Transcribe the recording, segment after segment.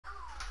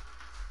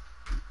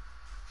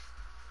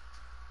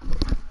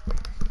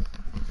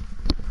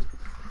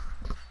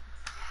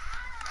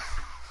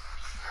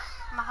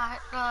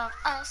of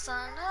us.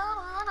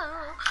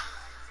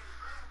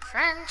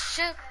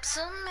 Friendship's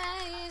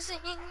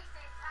amazing.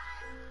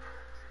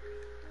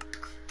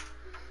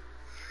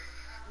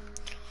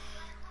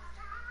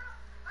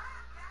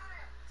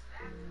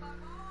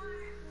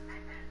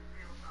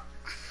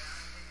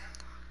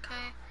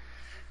 Okay,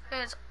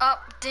 it's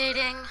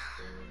updating.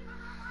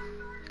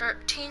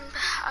 13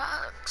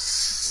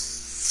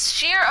 packs.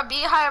 Shear a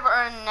beehive or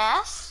a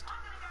nest?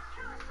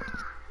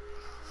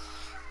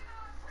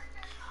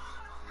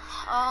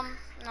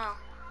 No.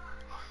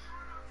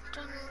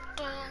 Dun,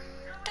 dun,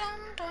 dun,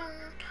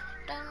 dun,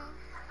 dun.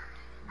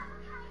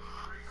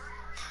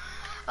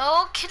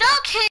 Okie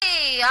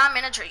dokie, I'm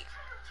in a tree.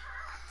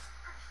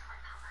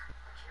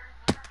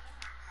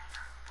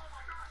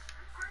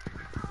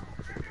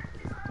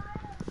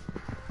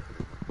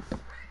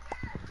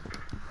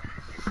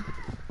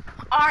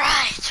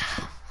 Alright.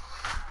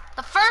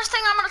 The first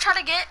thing I'm gonna try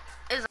to get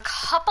is a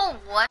couple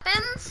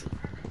weapons.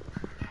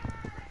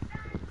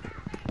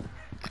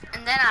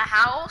 And then a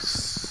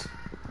house.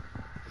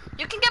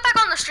 You can get back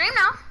on the stream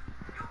now.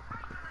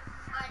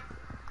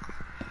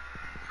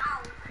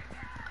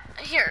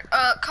 Here,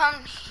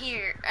 come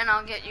here and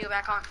I'll get you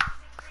back on.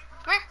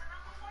 Come here.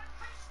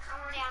 I'm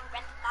already on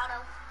Grand Theft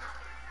Auto.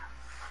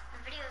 The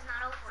video is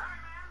not over.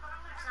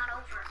 It's not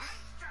over.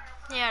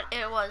 Yeah,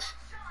 it was.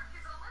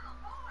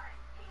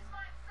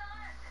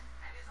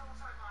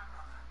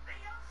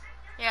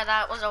 Yeah,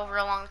 that was over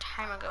a long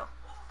time ago.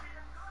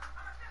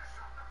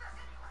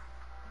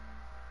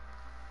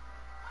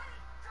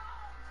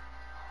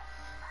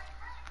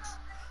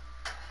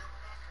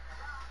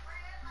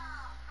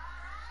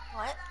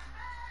 What?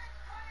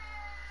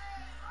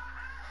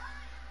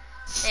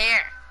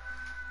 There.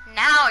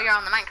 Now you're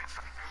on the Minecraft.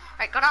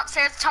 Alright, go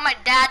downstairs, tell my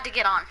dad to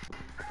get on.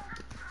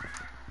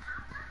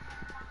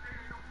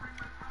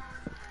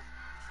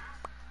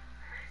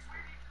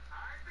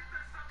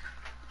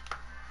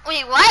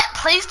 Wait, what?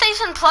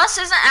 PlayStation Plus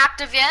isn't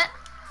active yet?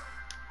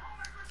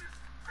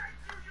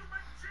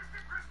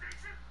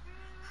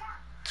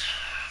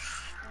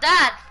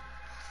 Dad.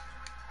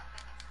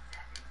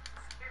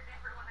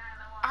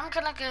 I'm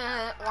gonna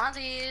get one of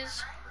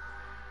these.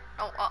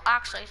 Oh, well,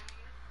 actually.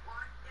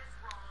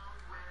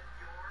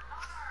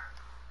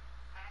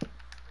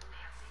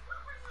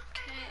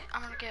 Okay,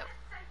 I'm gonna get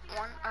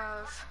one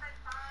of...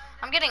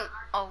 I'm getting...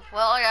 Oh,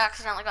 well, I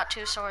accidentally got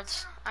two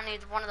swords. I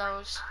need one of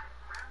those.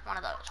 One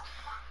of those.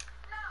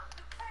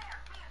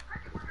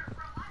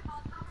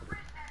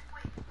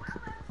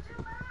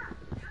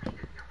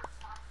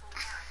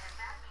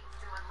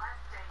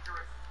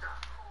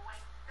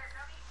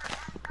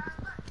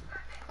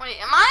 Wait,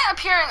 am I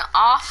appearing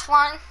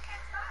offline?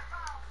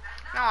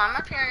 No, I'm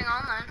appearing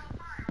online.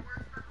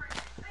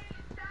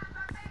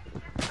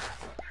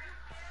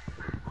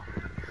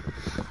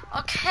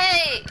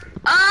 Okay,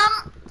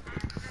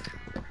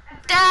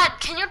 Dad,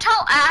 can you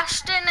tell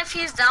Ashton if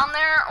he's down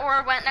there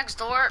or went next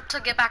door to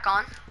get back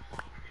on?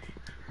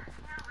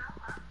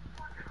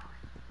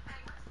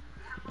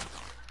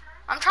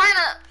 I'm trying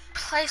to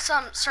play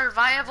some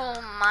survival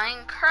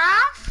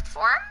Minecraft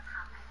for him.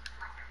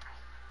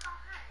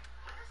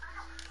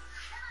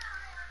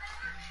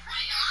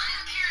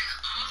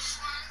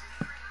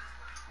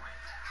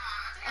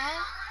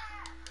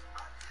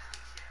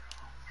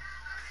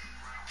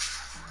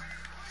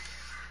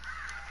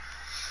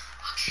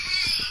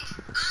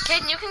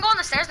 Caden, you can go on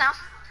the stairs now.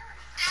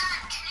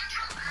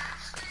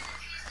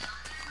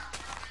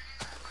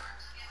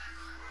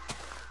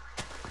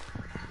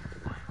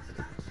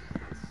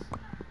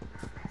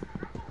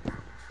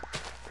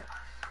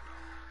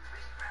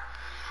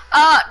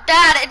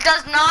 Dad, it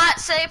does not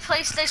say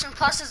PlayStation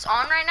Plus is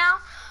on right now,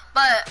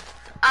 but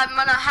I'm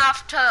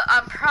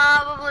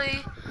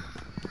probably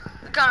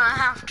gonna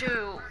have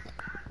to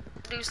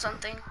do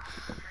something.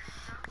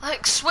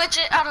 Like switch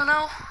it, I don't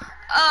know.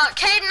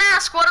 Caden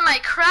asked, what am I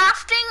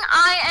crafting?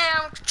 I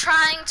am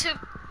trying to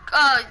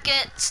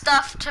get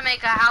stuff to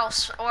make a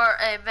house or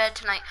a bed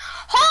tonight.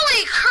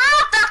 Holy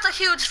crap, that's a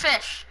huge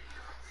fish.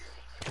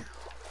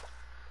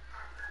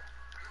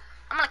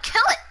 I'm gonna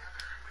kill it.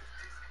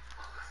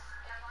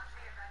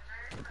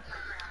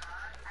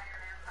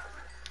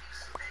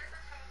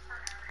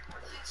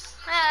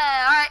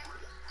 Yeah, alright.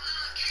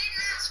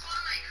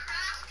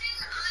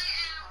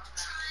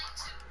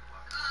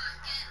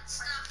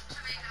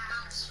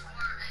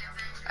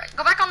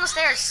 Go back on the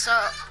stairs, so...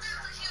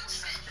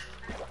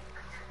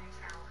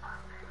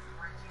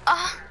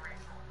 I'm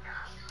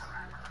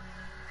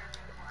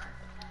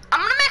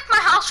gonna make my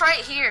house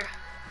right here.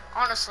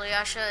 Honestly,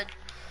 I should.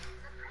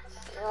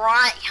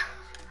 Right.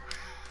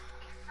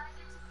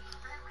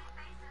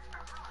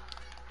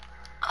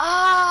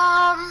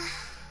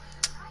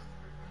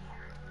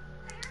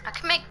 I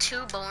can make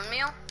 2 bone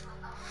meal.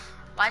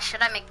 Why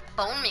should I make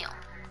bone meal?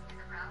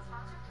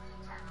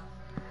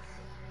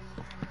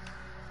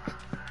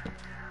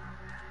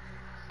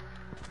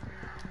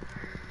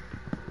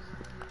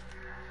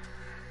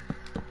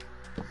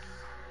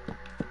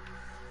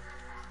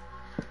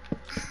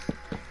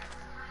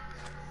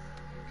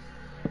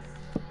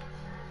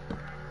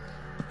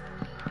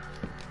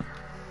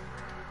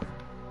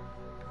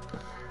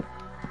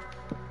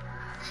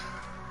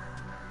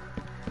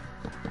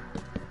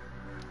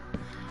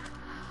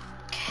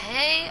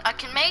 Okay, I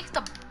can make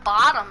the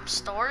bottom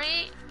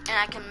story, and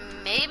I can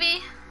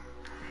maybe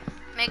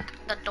make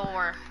the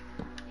door.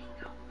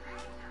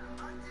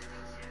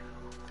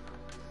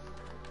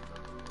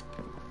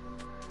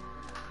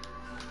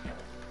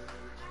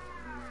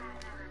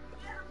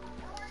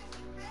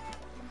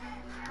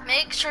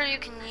 Make sure you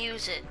can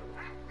use it.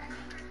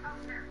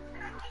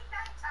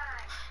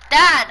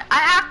 Dad, I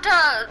have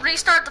to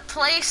restart the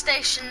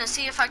PlayStation to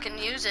see if I can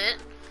use it.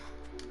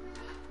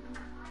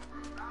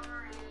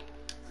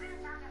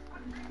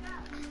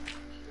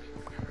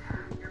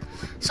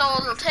 So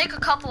it'll take a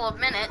couple of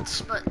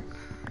minutes, but...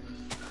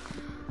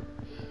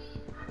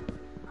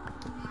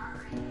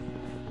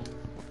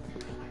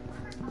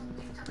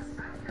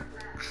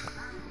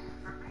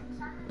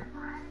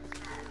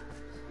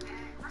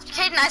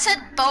 Caden, I said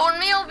bone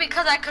meal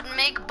because I could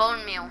make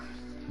bone meal.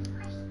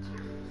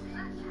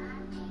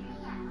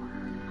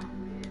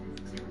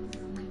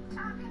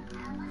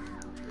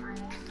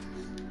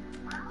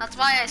 That's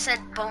why I said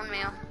bone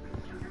meal.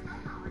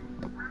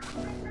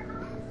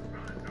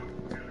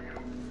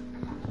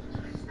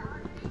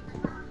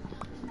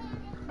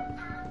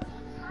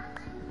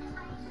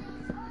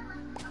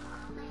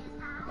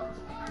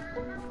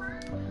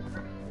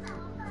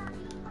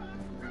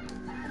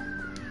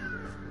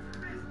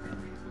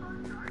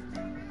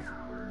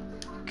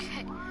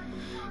 Okay.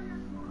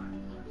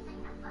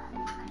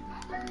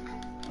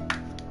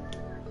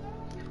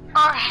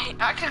 Alright,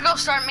 I could go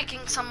start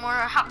making some more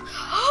house.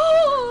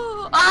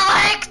 Oh,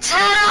 I like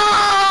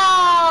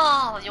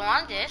turtle! You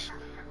want a dish?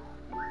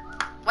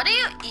 What do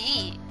you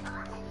eat?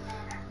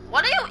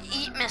 What do you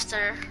eat,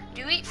 mister?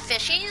 Do you eat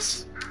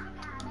fishies?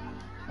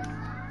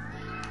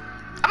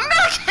 I'm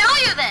gonna kill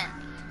you then!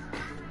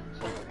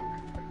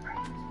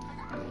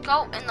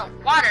 Go in the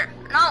water.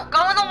 No,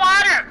 go in the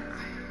water!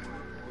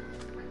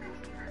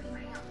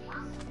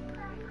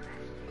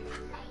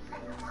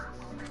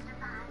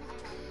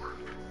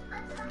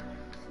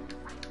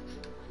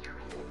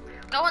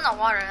 Go in the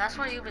water, that's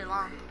where you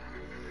belong.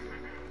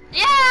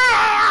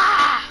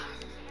 Yeah!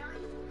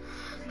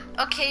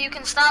 Okay, you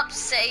can stop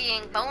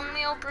saying bone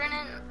meal,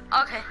 Brennan.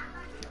 Okay.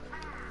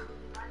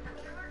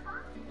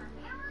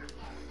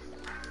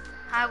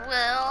 I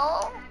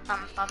will.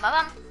 Bum bum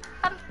bum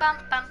bum bum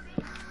bum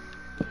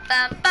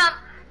bum bum.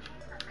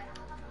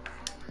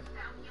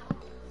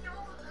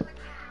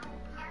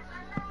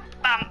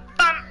 Bum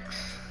bum.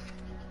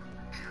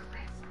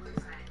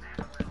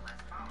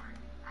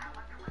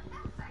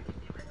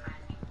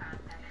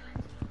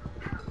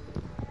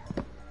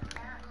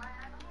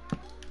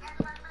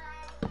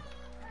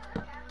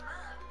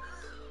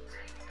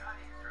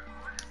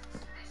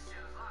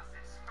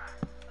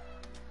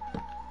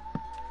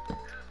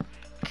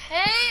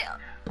 Okay.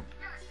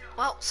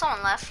 Well,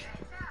 someone left.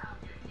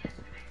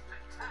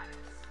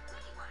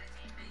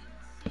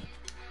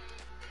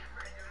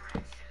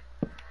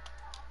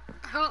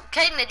 Who?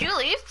 Caden, did you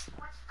leave?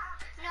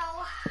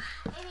 No,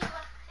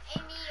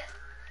 Amy.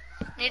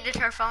 Needed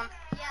her phone.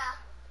 Yeah.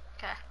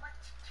 Okay.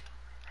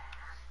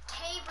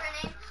 Okay,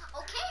 Brennan.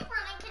 Okay,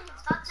 Brennan, can you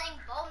stop saying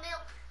bone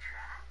milk?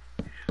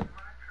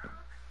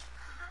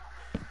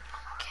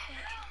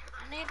 Okay.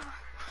 I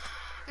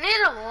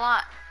need a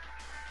lot.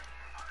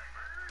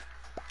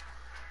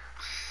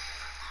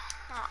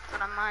 Not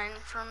gonna mine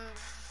from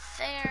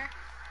there.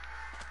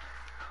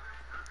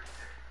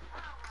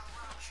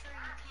 Sure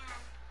you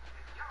can.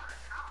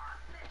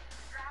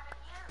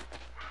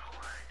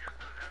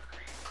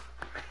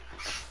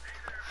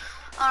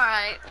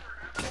 Alright.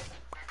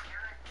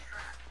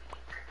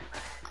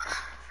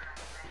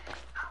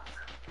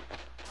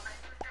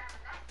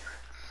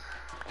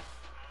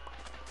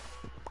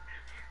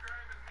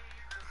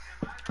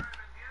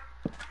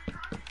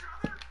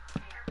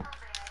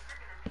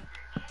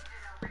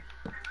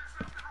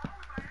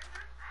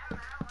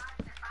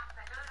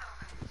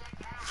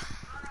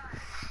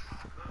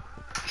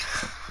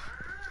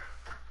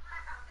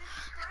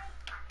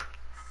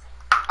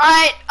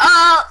 Alright,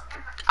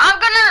 I'm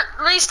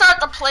gonna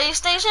restart the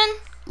PlayStation.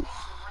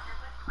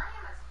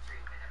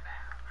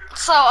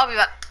 So I'll be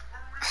back.